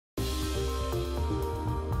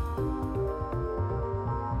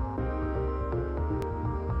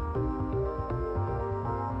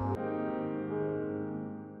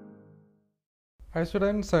Hi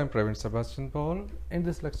students, I am Praveen Sebastian Paul. In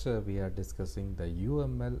this lecture, we are discussing the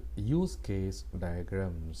UML use case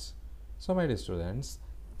diagrams. So my dear students,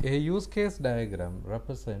 a use case diagram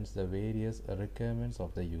represents the various requirements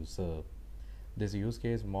of the user. This use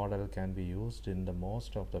case model can be used in the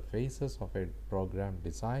most of the phases of a program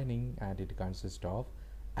designing, and it consists of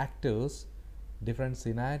actors, different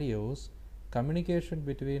scenarios, communication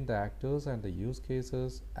between the actors and the use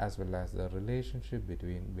cases, as well as the relationship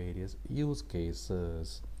between various use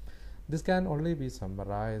cases. This can only be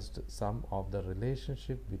summarized some of the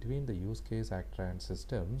relationship between the use case actor and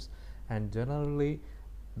systems, and generally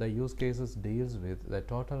the use cases deals with the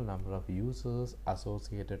total number of users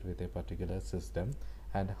associated with a particular system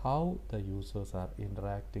and how the users are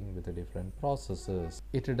interacting with the different processes.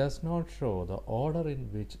 It does not show the order in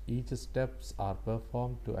which each steps are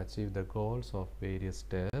performed to achieve the goals of various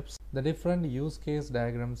steps. The different use case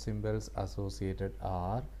diagram symbols associated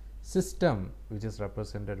are system, which is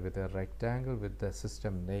represented with a rectangle with the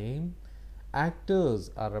system name.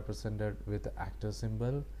 Actors are represented with the actor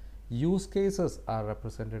symbol. Use cases are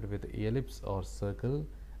represented with ellipse or circle,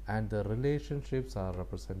 and the relationships are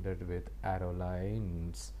represented with arrow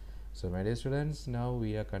lines. So my dear students, now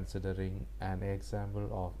we are considering an example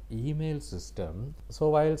of email system. So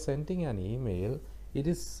while sending an email, it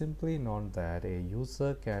is simply known that a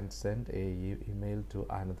user can send a email to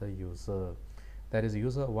another user. That is,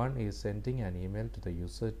 user 1 is sending an email to the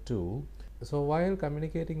user 2. So while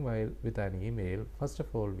communicating with an email, first of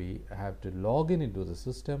all we have to log in into the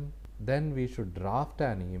system, then we should draft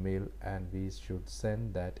an email and we should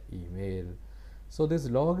send that email. So this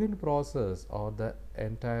login process or the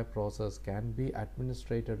entire process can be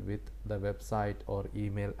administrated with the website or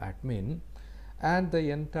email admin, and the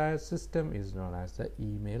entire system is known as the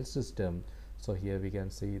email system. So here we can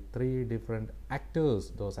see three different actors.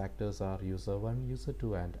 Those actors are user 1, user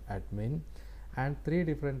 2 and admin, and three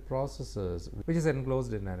different processes which is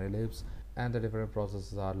enclosed in an ellipse, and the different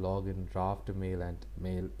processes are login, draft mail and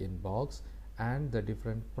mail inbox, and the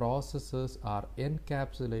different processes are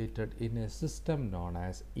encapsulated in a system known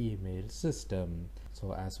as email system.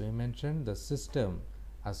 So as we mentioned, the system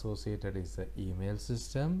associated is the email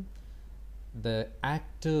system. The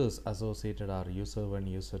actors associated are user 1,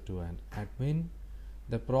 user 2 and admin.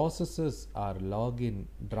 The processes are login,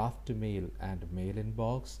 draft mail and mail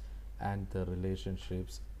inbox, and the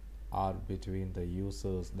relationships are between the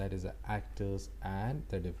users, that is the actors, and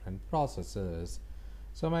the different processes.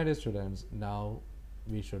 So my dear students, now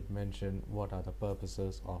we should mention what are the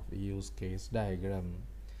purposes of use case diagram.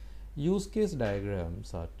 Use case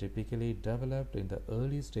diagrams are typically developed in the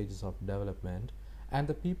early stages of development, and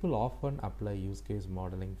the people often apply use case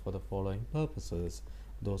modeling for the following purposes.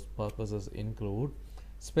 Those purposes include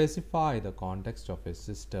specify the context of a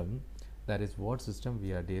system, that is what system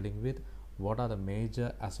we are dealing with, what are the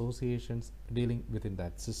major associations dealing within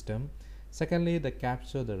that system. Secondly, the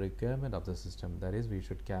capture the requirement of the system, that is we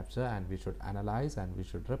should capture and we should analyze and we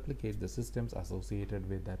should replicate the systems associated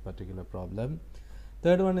with that particular problem.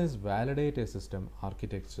 Third one is validate a system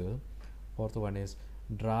architecture. Fourth one is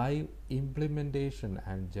drive implementation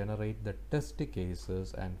and generate the test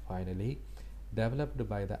cases. And finally, developed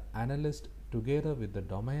by the analyst together with the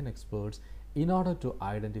domain experts in order to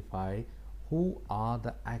identify who are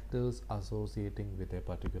the actors associating with a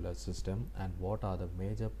particular system and what are the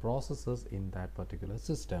major processes in that particular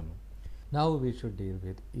system. Now we should deal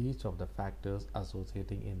with each of the factors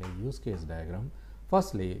associating in a use case diagram.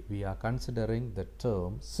 Firstly, we are considering the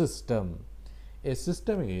term system. A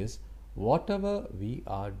system is whatever we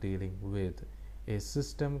are dealing with. A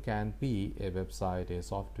system can be a website, a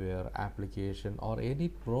software application, or any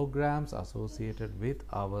programs associated with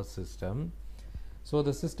our system. So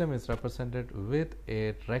the system is represented with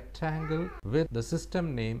a rectangle with the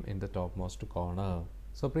system name in the topmost corner.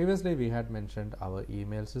 So previously we had mentioned our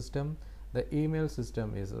email system. The email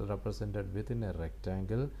system is represented within a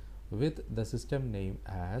rectangle with the system name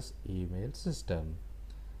as email system.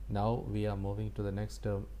 Now we are moving to the next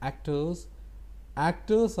term, actors.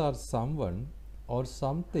 Actors are someone or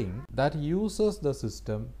something that uses the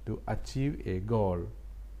system to achieve a goal.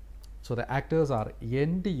 So the actors are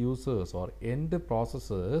end users or end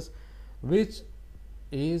processors which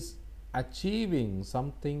is achieving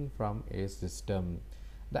something from a system.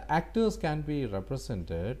 The actors can be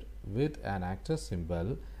represented with an actor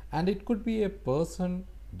symbol, and it could be a person,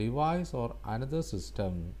 device or another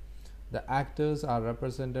system. The actors are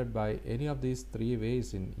represented by any of these three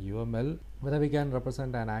ways in UML. Whether we can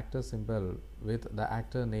represent an actor symbol with the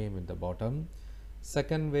actor name in the bottom.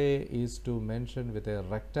 Second way is to mention with a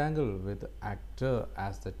rectangle with actor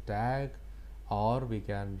as the tag, or we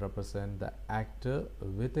can represent the actor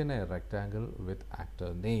within a rectangle with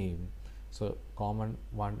actor name. So common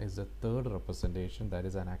one is the third representation, that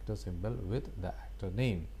is an actor symbol with the actor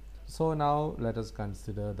name. So now let us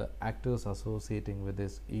consider the actors associating with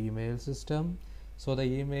this email system. So the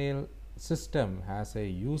email system has a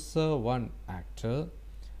user 1 actor,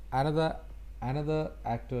 another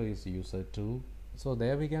actor is user 2. So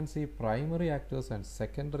there we can see primary actors and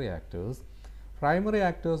secondary actors. Primary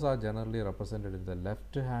actors are generally represented in the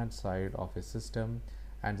left hand side of a system,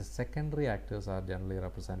 and the secondary actors are generally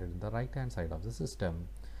represented in the right hand side of the system.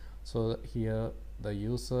 So here the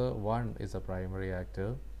user 1 is a primary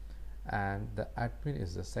actor and the admin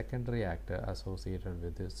is the secondary actor associated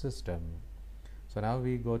with this system. So now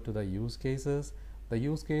we go to the use cases. The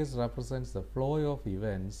use case represents the flow of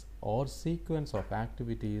events or sequence of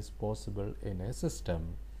activities possible in a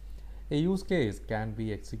system. A use case can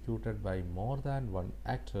be executed by more than one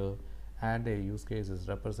actor, and a use case is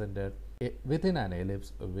represented within an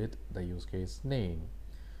ellipse with the use case name.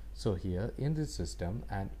 So here in this system,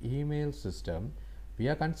 an email system, we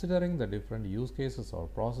are considering the different use cases or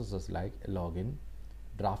processes like login,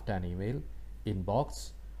 draft an email,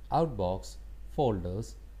 inbox, outbox,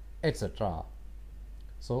 folders, etc.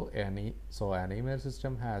 So an email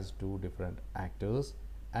system has two different actors,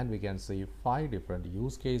 and we can see 5 different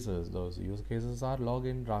use cases. Those use cases are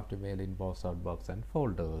login, draft email, inbox, outbox, and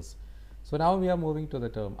folders. So now we are moving to the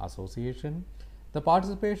term association. The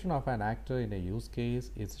participation of an actor in a use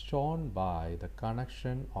case is shown by the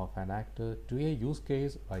connection of an actor to a use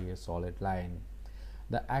case by a solid line.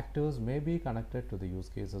 The actors may be connected to the use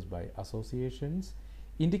cases by associations,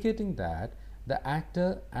 indicating that the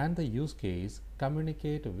actor and the use case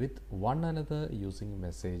communicate with one another using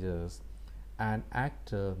messages. An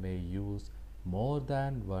actor may use more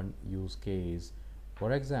than one use case.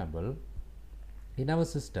 For example, in our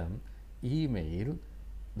system, email,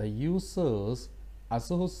 the users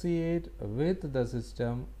associate with the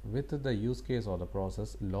system with the use case or the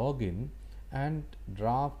process login and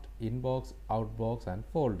draft, inbox, outbox, and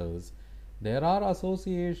folders. There are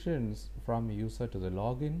associations from user to the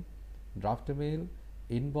login, draft email,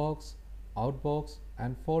 inbox, outbox,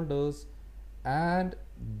 and folders, and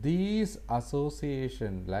these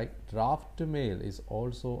association like draft mail is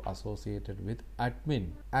also associated with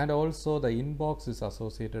admin, and also the inbox is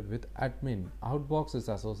associated with admin, outbox is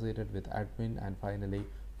associated with admin, and finally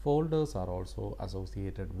folders are also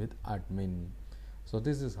associated with admin. So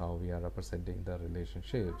this is how we are representing the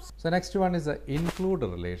relationships. So next one is the include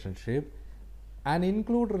relationship. An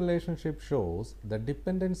include relationship shows the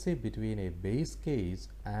dependency between a base case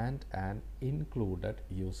and an included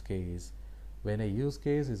use case. When a use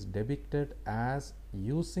case is depicted as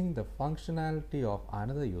using the functionality of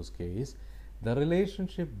another use case, the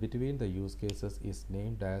relationship between the use cases is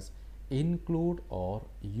named as include or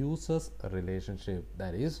users relationship.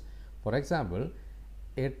 That is, for example,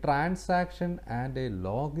 a transaction and a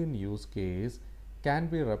login use case can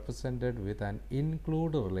be represented with an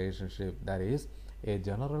include relationship. That is, a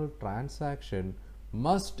general transaction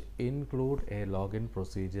must include a login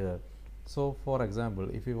procedure. So for example,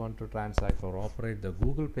 if you want to transact or operate the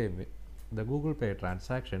Google Pay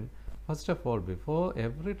transaction, first of all, before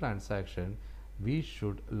every transaction we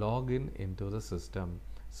should log in into the system.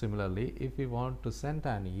 Similarly, if we want to send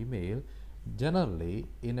an email, generally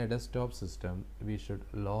in a desktop system we should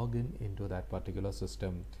log in into that particular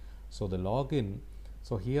system. So the login,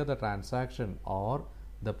 so here the transaction or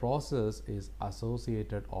the process is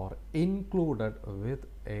associated or included with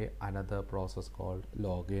another process called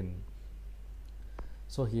login.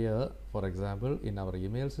 So here, for example, in our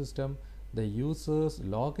email system, the users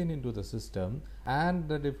log in into the system and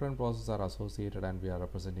the different processes are associated, and we are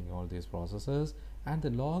representing all these processes, and the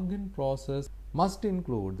login process must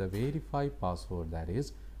include the verify password. That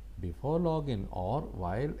is, before login or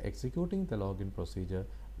while executing the login procedure,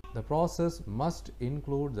 the process must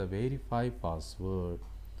include the verify password.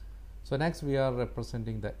 So next we are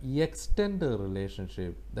representing the extend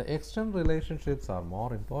relationship. The extend relationships are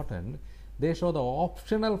more important. They show the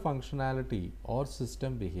optional functionality or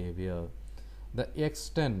system behavior. The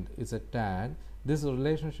extend is a tag. This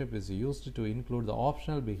relationship is used to include the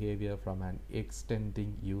optional behavior from an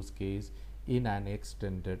extending use case in an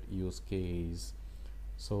extended use case.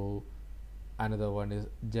 So another one is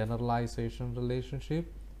generalization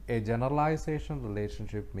relationship. A generalization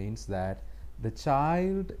relationship means that the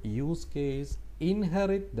child use case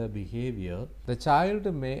inherit the behavior. The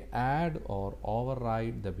child may add or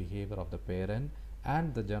override the behavior of the parent,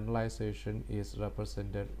 and the generalization is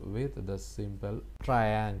represented with the symbol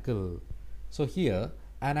triangle. So here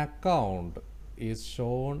an account is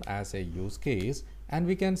shown as a use case, And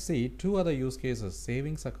we can see two other use cases,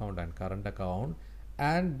 savings account and current account.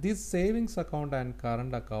 And this savings account and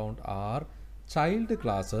current account are child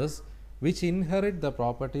classes which inherit the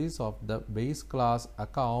properties of the base class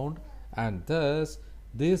account, and thus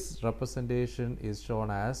this representation is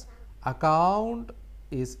shown as account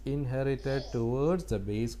is inherited towards the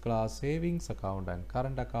base class savings account and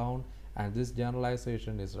current account, and this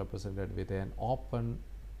generalization is represented with an open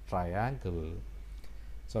triangle.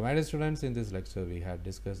 So my dear students, in this lecture we have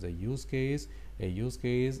discussed the use case. A use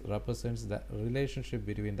case represents the relationship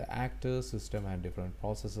between the actor, system and different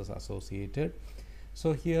processes associated.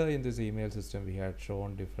 So here in this email system we had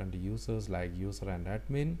shown different users like user and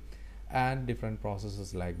admin, and different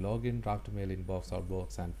processes like login, draft mail, inbox,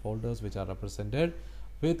 outbox and folders, which are represented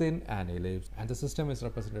within an ellipse, and the system is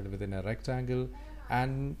represented within a rectangle,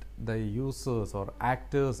 and the users or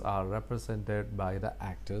actors are represented by the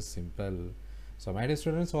actors symbol. So my dear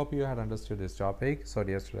students, hope you had understood this topic. So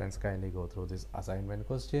dear students, kindly go through this assignment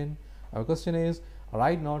question. Our question is,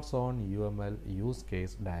 write notes on UML use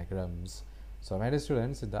case diagrams. So my dear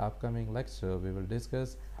students, in the upcoming lecture we will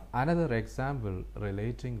discuss another example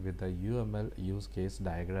relating with the UML use case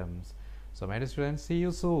diagrams. So my dear students, see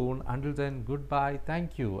you soon. Until then, goodbye,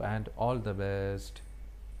 thank you and all the best.